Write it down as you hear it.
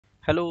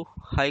Hello,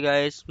 hi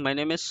guys, my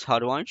name is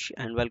Harvansh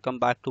and welcome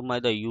back to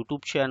my the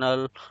YouTube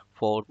channel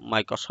for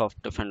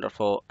Microsoft Defender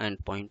for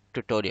Endpoint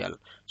tutorial.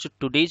 So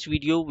today's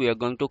video we are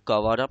going to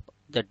cover up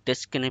the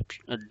disk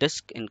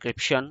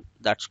encryption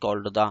that's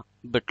called the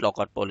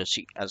BitLocker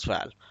policy as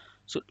well.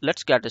 So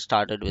let's get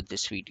started with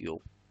this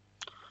video.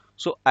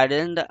 So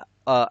agenda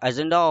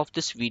of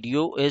this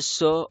video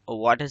is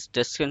what is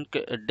disk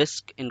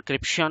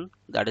encryption,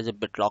 that is a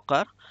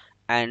BitLocker,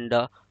 and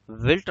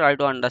we'll try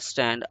to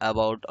understand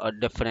about a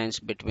difference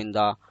between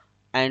the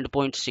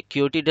endpoint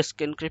security disk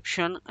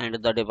encryption and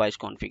the device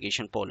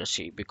configuration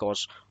policy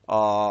because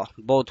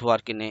both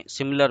work in a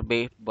similar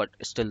way but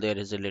still there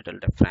is a little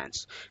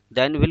difference.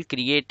 Then we'll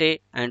create a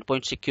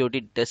endpoint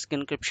security disk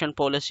encryption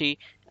policy,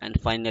 and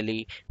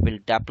finally we'll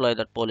deploy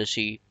that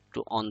policy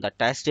to on the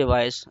test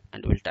device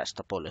and we'll test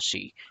the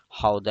policy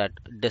how that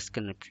disk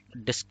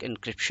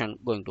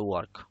encryption going to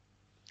work.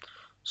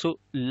 So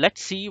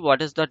let's see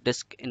what is the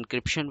disk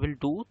encryption will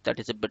do, that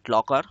is a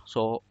BitLocker.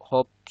 So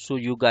hope so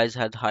you guys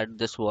had heard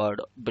this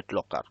word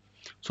BitLocker.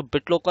 So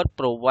BitLocker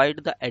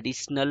provide the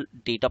additional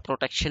data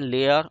protection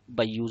layer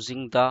by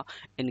using the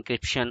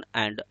encryption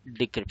and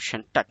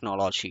decryption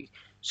technology.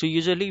 So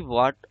usually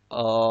what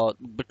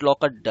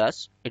BitLocker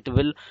does, it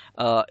will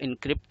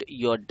encrypt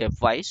your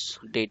device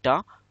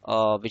data,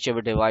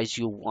 whichever device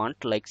you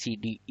want like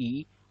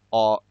CDE,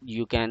 or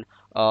you can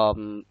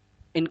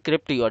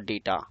encrypt your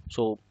data.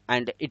 So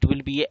and it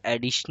will be an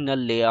additional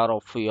layer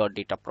of your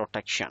data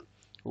protection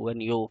when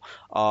you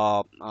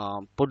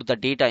put the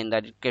data in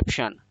the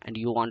encryption and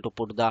you want to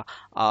put the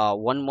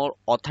one more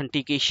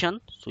authentication.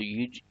 So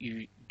you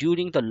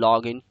during the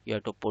login you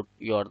have to put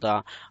your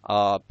the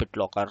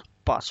BitLocker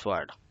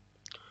password.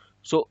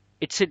 So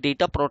it's a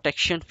data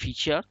protection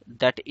feature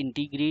that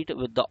integrate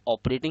with the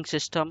operating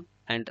system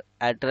and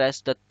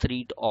address the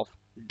threat of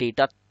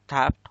data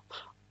theft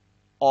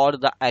or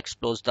the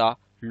expose the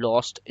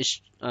lost,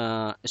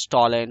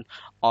 stolen,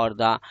 or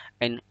the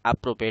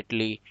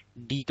inappropriately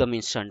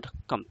decommissioned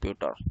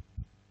computer.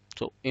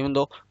 So even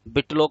though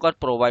BitLocker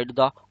provide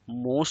the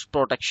most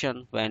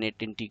protection when it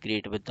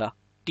integrate with the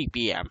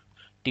TPM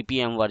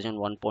version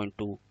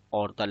 1.2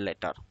 or the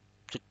later.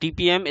 So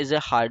TPM is a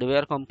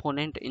hardware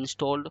component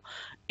installed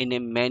in a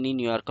many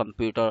newer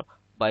computer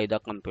by the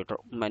computer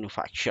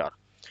manufacturer.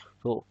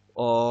 So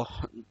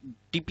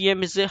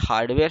TPM is a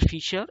hardware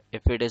feature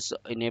if it is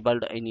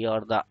enabled in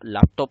your the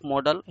laptop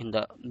model in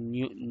the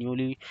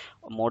newly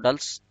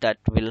models that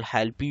will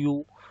help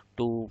you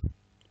to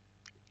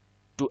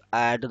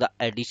add the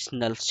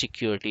additional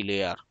security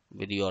layer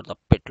with your the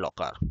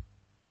BitLocker.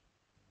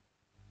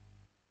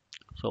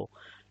 So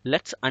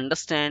let's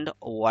understand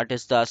what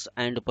is the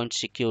endpoint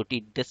security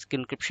disk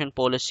encryption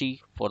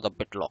policy for the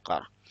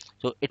BitLocker.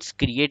 So it's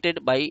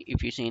created by,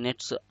 if you seen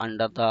it's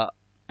under the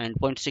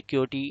endpoint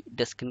security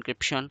disk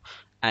encryption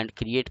and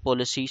create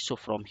policy. So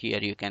from here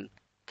you can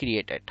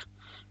create it.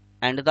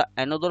 And the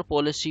another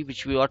policy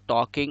which we are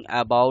talking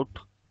about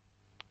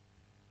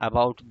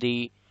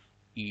the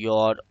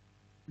your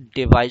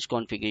device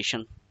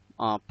configuration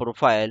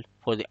profile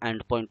for the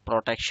endpoint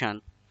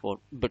protection for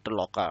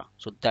BitLocker.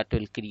 So that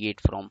will create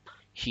from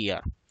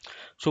here.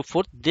 So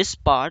for this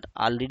part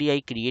already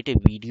I create a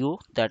video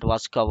that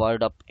was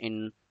covered up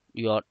in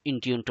your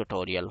Intune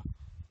tutorial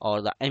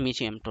or the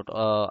MEM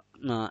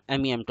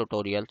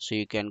tutorial, so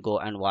you can go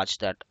and watch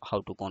that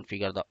how to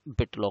configure the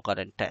BitLocker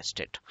and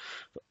test it.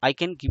 So I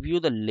can give you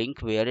the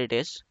link where it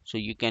is, so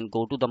you can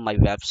go to the my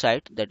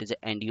website, that is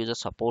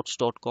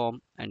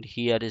endusersupports.com, and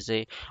here is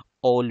a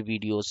all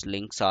videos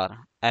links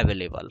are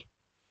available.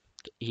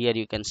 Here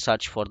you can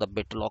search for the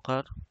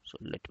BitLocker. So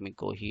let me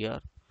go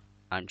here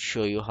and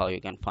show you how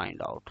you can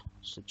find out.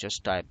 So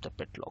just type the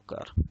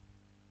BitLocker.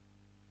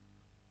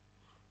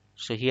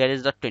 So here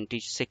is the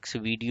 26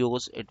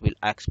 videos. It will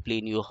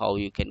explain you how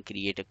you can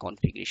create a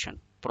configuration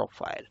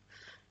profile.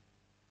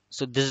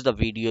 So this is the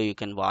video, you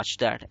can watch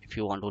that if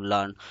you want to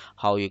learn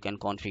how you can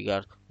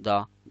configure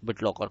the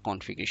BitLocker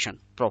configuration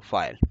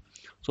profile.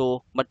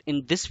 So but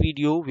in this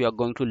video we are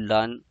going to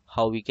learn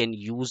how we can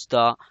use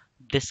the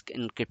disk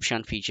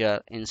encryption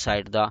feature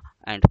inside the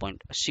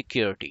endpoint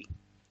security.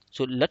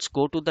 So let's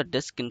go to the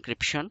disk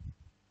encryption,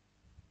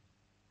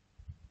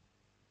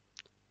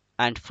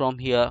 and from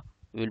here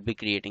we will be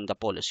creating the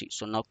policy.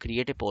 So now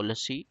create a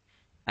policy,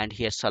 and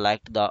here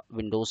select the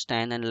Windows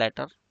 10 and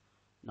later.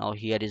 Now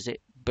here is a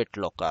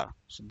BitLocker.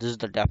 So this is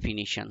the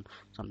definition,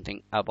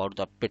 something about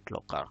the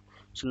BitLocker.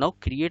 So now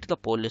create the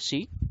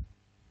policy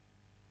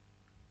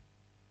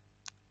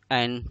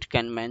and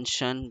can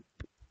mention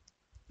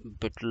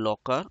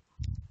BitLocker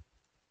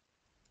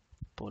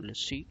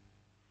policy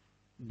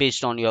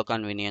based on your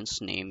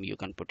convenience name, you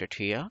can put it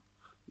here.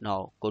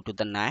 Now go to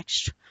the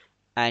next,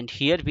 and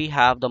here we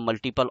have the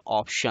multiple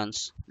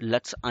options.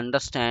 Let's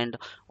understand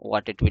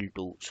what it will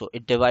do. So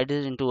it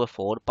divided into a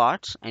 4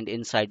 parts, and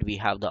inside we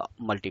have the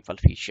multiple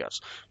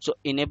features. So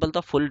enable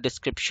the full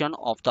description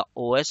of the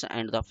OS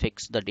and the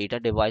fix the data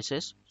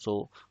devices.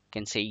 So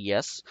can say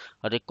yes.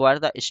 Require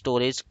the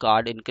storage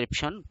card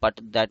encryption, but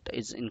that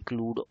is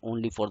include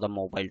only for the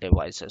mobile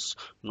devices,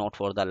 not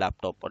for the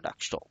laptop or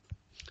desktop.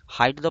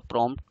 hide the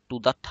prompt to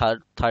the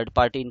third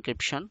party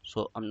encryption,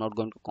 so I'm not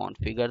going to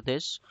configure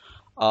this.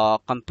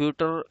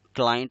 Computer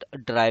client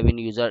drive in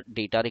user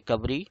data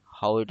recovery,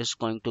 how it is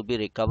going to be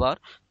recovered,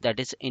 that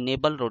is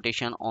enable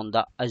rotation on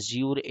the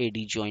Azure AD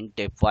joint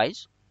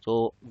device,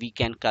 so we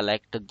can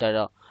collect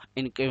the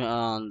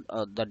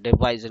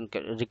device and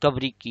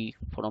recovery key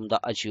from the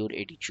Azure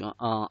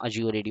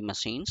AD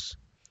machines.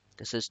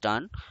 This is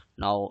done.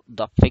 Now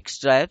the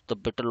fixed drive, the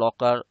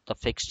bitlocker, the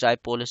fixed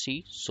drive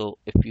policy. So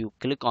if you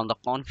click on the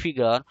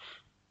configure,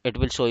 it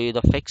will show you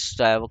the fixed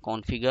drive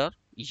configure.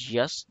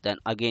 Yes, then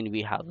again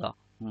we have the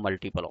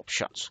multiple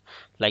options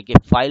like a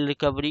file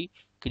recovery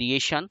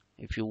creation.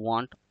 If you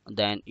want,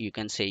 then you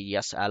can say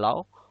yes,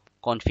 allow.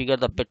 Configure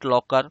the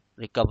bitlocker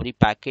recovery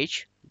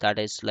package, that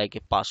is like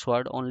a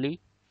password only.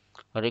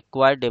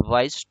 Require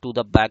device to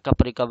the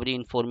backup recovery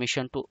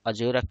information to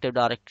Azure Active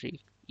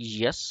Directory.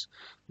 Yes,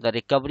 the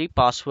recovery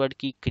password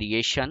key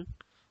creation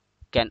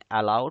can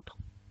allowed.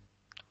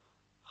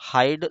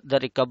 Hide the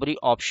recovery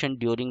option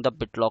during the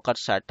BitLocker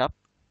setup.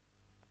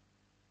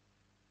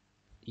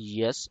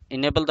 Yes,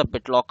 enable the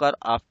BitLocker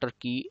after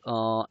key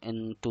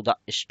into the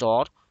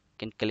store.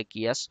 Can click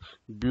yes.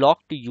 Block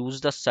to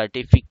use the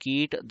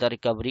certificate the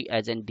recovery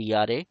as an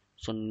DRA.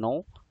 So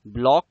no.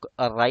 Block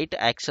write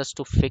access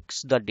to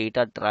fix the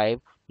data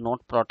drive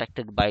not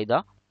protected by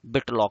the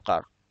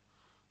BitLocker.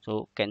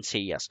 So can say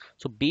yes.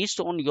 So based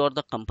on your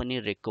the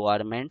company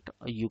requirement,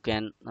 you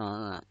can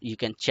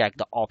check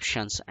the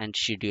options and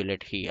schedule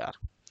it here.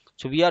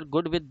 So we are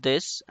good with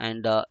this,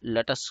 and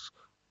let us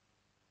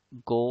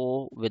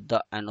go with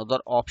the another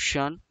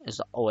option is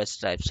the OS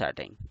drive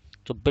setting.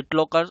 So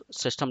BitLocker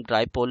system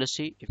drive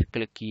policy, if you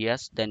click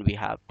yes, then we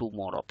have two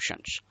more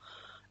options.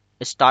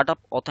 Startup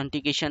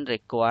authentication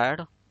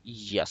required,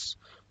 yes.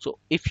 So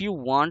if you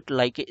want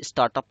like a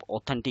startup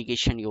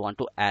authentication, you want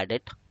to add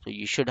it, so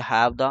you should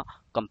have the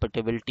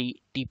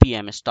compatibility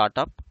TPM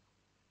startup.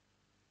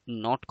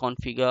 Not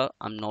configure,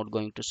 I'm not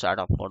going to set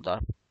up for the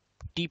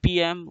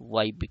TPM.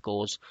 Why?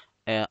 Because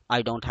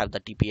I don't have the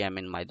TPM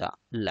in my the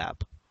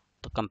lab.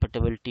 The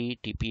compatibility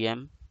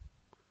TPM,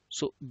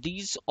 so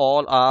these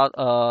all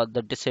are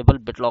the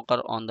disabled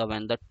BitLocker on the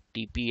when the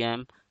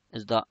TPM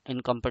is the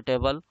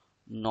incompatible,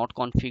 not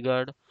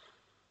configured.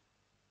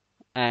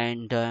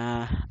 And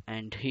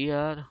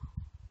here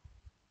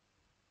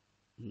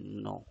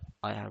no,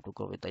 I have to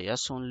go with the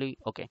yes only.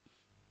 Okay,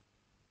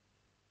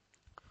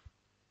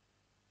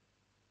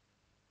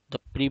 the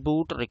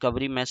pre-boot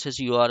recovery message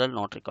URL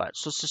not required.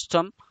 So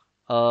system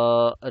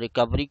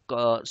recovery,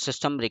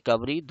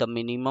 the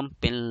minimum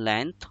pin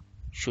length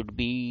should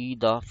be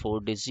the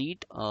 4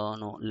 digit.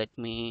 No, let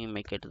me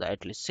make it the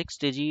at least 6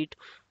 digit.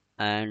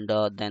 And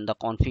then the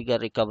configure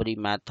recovery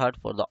method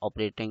for the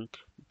operating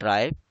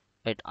drive,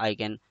 it I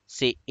can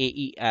say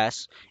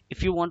AES.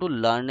 If you want to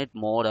learn it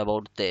more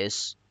about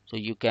this, so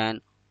you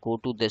can go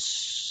to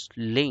this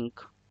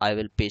link. I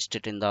will paste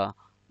it in the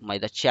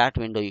chat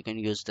window. You can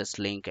use this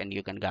link and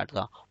you can get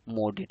the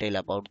more detail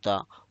about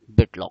the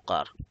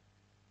BitLocker.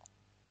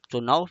 So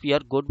now we are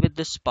good with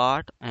this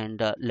part,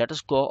 and let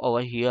us go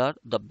over here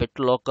the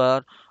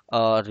BitLocker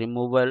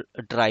removal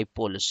drive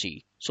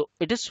policy. So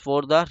it is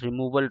for the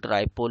removal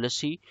drive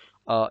policy.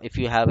 If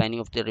you have any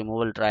of the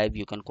removal drive,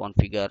 you can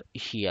configure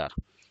here.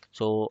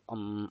 So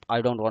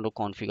I don't want to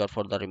configure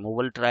for the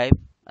removal drive,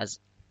 as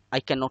I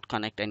cannot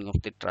connect any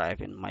of the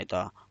drive in my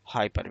the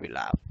Hyper-V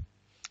lab.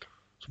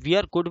 So we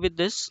are good with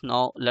this.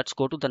 Now let's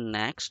go to the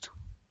next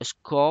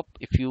scope.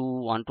 If you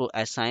want to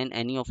assign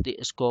any of the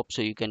scope,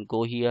 so you can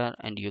go here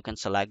and you can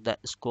select the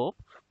scope,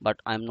 but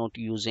I'm not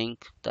using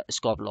the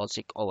scope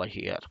logic over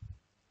here.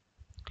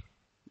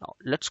 Now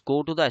let's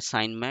go to the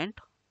assignment,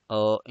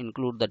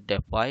 include the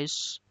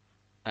device,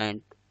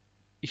 and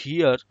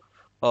here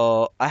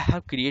I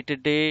have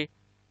created a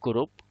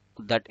group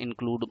that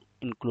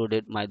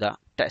included my the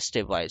test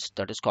device,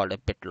 that is called a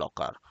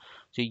BitLocker.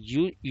 So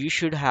you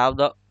should have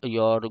the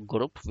your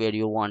group where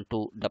you want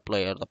to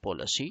deploy the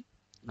policy.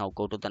 Now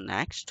go to the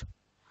next,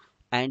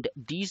 and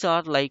these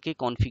are like a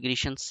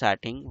configuration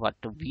setting what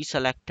we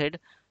selected,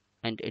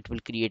 and it will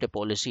create a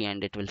policy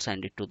and it will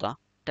send it to the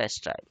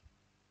test drive.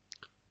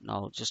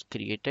 Now just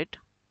create it.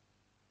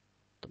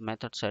 The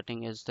method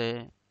setting is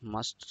the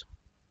must.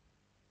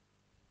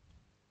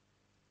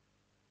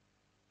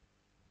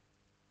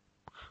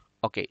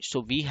 Okay, so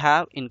we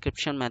have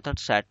encryption method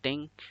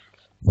setting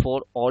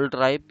for all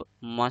drive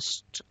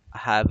must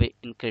have a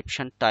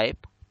encryption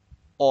type,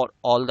 or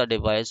all the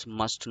device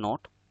must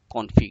not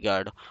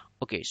configured.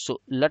 Okay,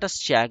 so let us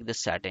check the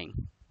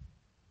setting.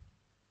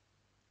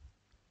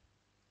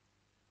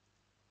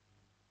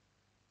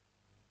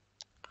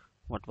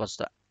 What was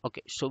that?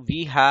 Okay, so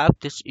we have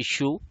this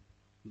issue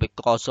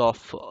because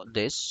of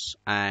this,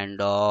 and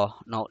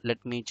now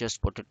let me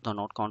just put it the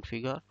not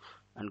configure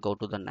and go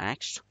to the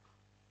next,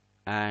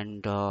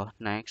 and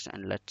next,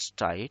 and let's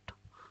try it.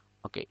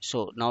 Okay,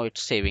 so now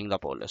it's saving the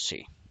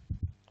policy.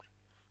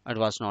 It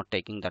was not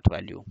taking that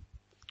value.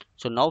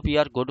 So now we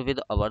are good with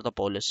our the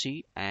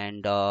policy,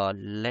 and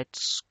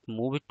let's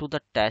move it to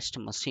the test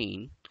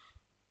machine.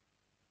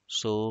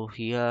 So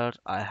here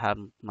I have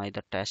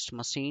the test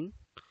machine.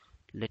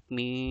 Let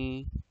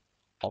me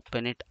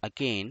open it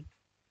again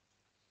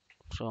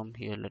from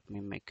here. Let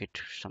me make it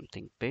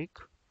something big,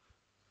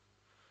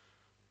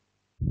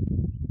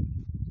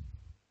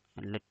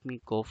 and let me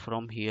go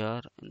from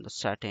here in the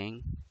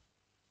setting,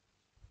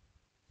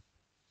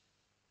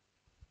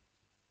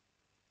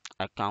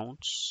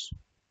 accounts,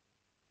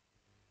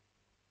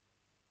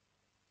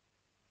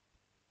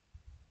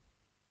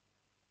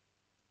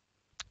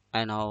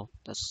 and now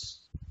this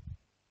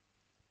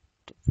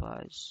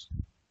device.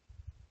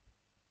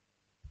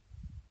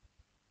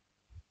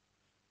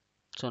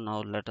 So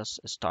now let us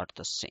start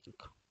the sync.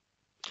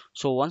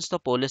 So once the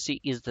policy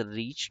is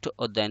reached,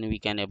 then we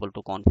can able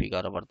to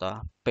configure our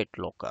the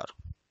bitlocker.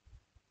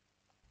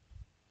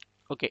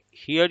 Okay,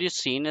 here you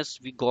seen as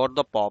we got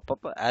the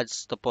pop-up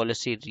as the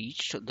policy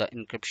reached the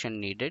encryption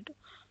needed.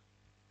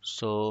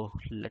 So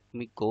let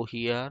me go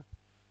here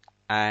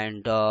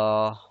and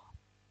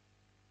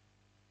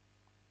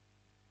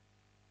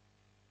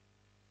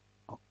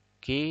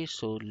okay,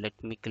 so let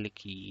me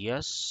click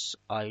yes.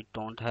 I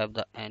don't have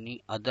the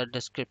any other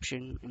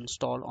description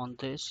install on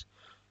this.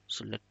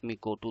 So let me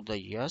go to the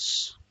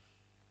yes,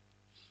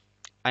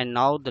 and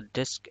now the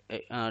disk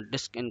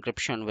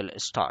encryption will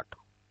start.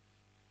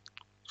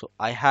 So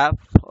I have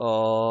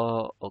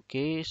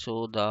okay,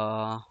 so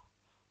the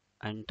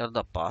enter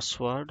the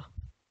password.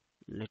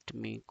 Let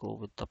me go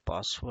with the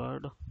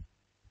password.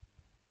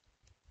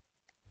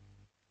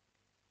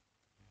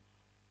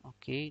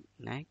 Okay,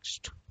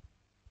 next.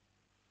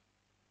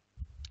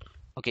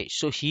 Okay,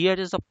 so here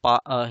is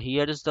the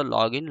here is the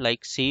login,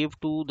 like save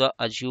to the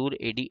Azure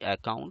AD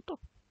account.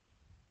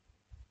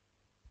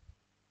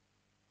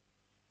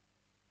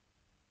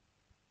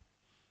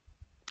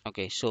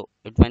 Okay, so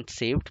it went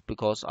saved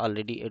because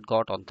already it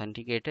got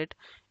authenticated.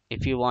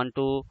 If you want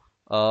to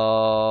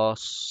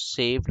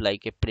save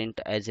like a print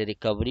as a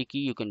recovery key,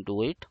 you can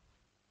do it.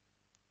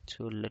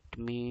 So let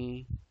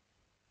me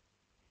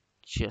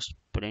just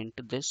print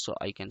this so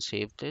I can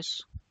save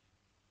this.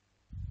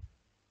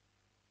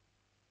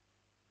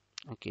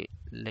 Okay,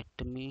 let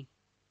me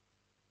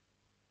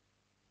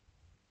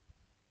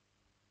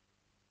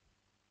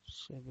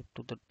save it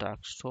to the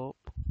desktop,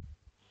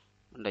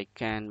 and I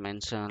can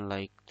mention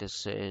like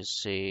this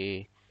is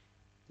a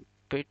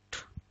bit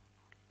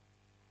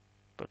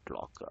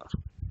bitlocker.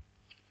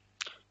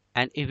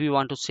 And if we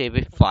want to save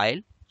a file,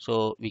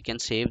 so we can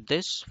save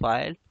this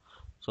file.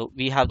 So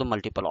we have the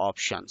multiple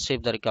options: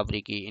 save the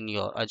recovery key in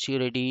your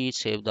Azure AD,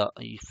 save the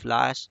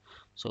flash.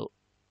 So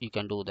you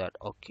can do that.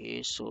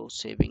 Okay, so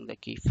saving the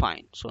key,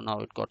 fine. So now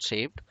it got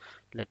saved.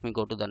 Let me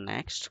go to the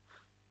next,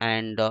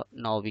 and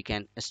now we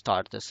can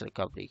start this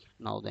recovery.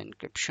 Now the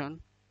encryption,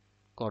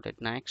 got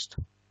it, next,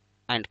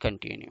 and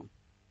continue.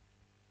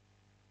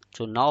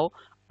 So now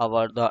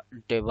our the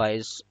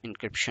device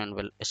encryption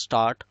will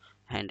start,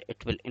 and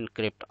it will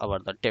encrypt our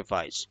the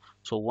device.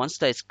 So once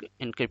the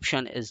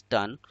encryption is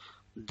done,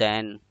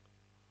 then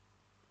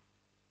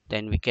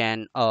we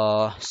can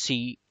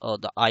see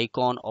the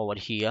icon over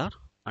here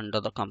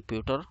under the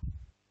computer.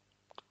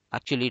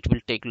 Actually it will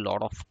take a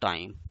lot of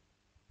time,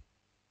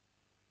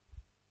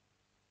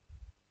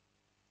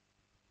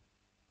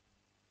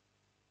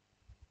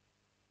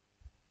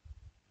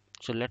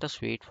 so let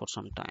us wait for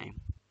some time.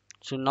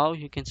 So now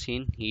you can see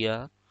in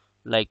here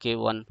like a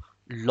one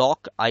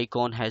lock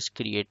icon has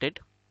created.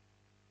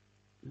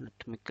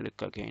 Let me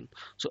click again.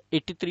 So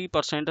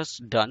 83% is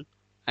done,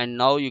 and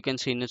now you can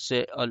see it's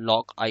a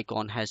lock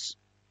icon has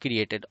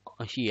created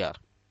here.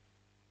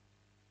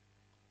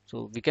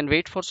 So we can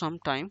wait for some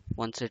time.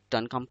 Once it's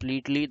done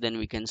completely, then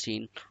we can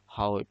see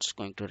how it's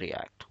going to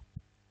react.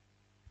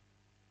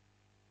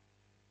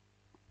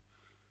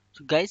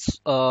 So guys,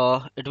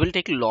 it will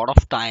take a lot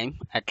of time,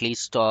 at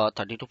least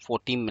 30 to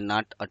 40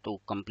 minutes to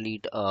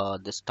complete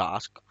this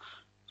task.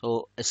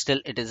 So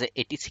still it is a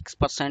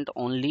 86%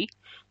 only.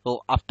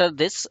 So after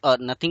this,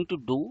 nothing to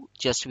do,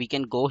 just we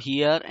can go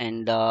here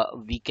and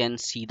we can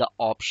see the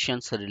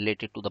options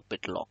related to the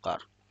BitLocker.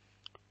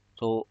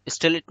 So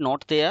still it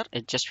not there,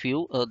 it just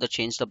view the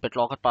change the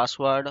BitLocker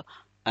password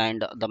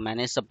and the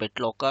manage the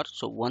BitLocker.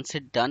 So once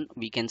it done,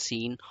 we can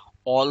see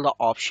all the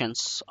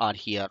options are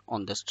here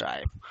on this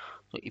drive.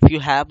 So if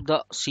you have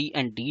the C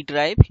and D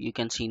drive, you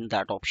can see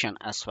that option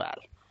as well.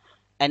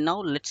 And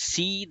now let's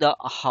see the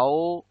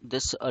how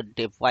this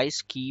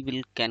device key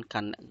will can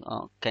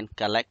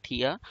collect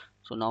here.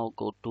 So now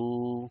go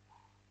to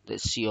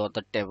this your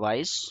the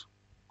device,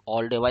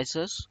 all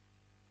devices,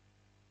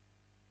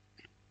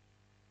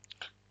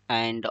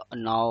 and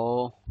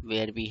now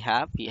where we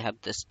have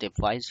this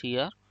device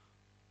here.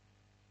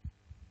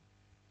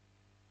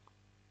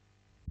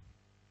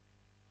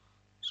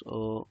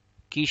 So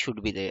key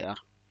should be there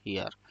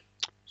here.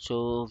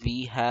 So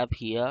we have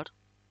here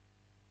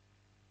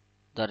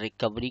the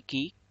recovery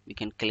key. We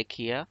can click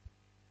here,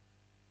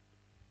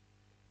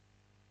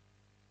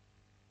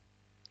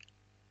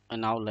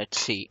 and now let's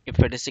see if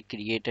it is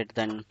created,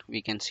 then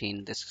we can see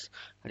in this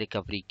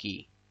recovery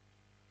key.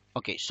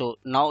 Okay, so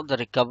now the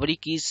recovery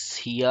keys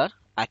here.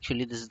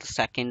 Actually this is the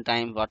second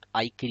time what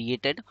I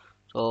created.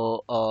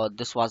 So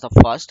this was the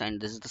first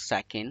and this is the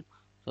second.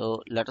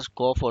 So let us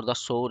go for the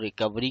show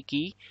recovery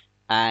key,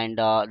 and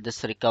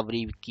this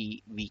recovery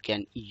key we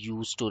can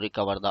use to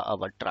recover the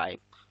our drive.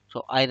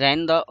 So I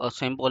ran the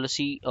same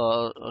policy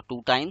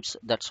two times,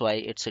 that's why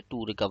it's a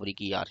two recovery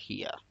key are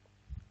here.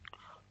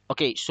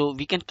 Okay, so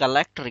we can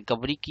collect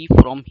recovery key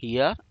from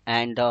here,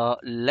 and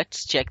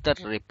let's check the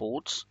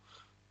reports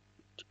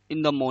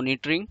in the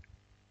monitoring,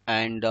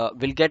 and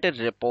we'll get a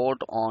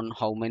report on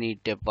how many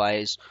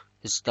device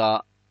is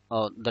the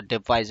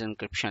device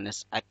encryption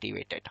is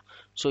activated.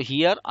 So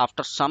here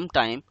after some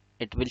time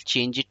it will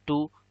change it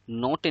to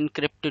not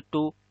encrypted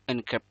to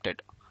encrypted.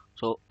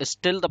 So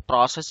still the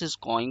process is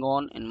going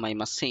on in my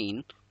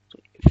machine. So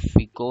if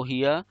we go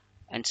here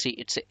and see,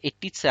 it's a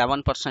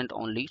 87%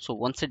 only. So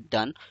once it's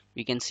done,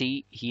 we can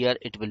see here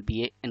it will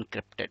be a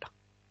encrypted.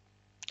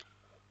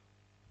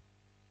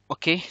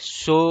 Okay,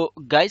 so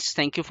guys,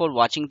 thank you for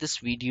watching this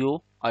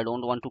video. I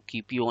don't want to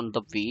keep you on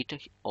the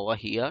wait over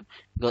here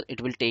because it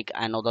will take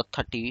another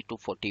 30 to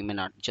 40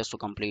 minutes just to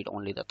complete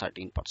only the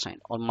 13%,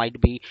 or might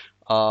be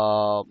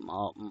around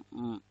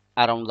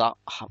the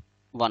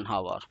 1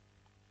 hour.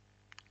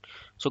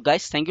 So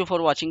guys, thank you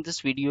for watching this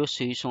video.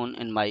 See you soon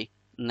in my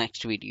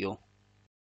next video.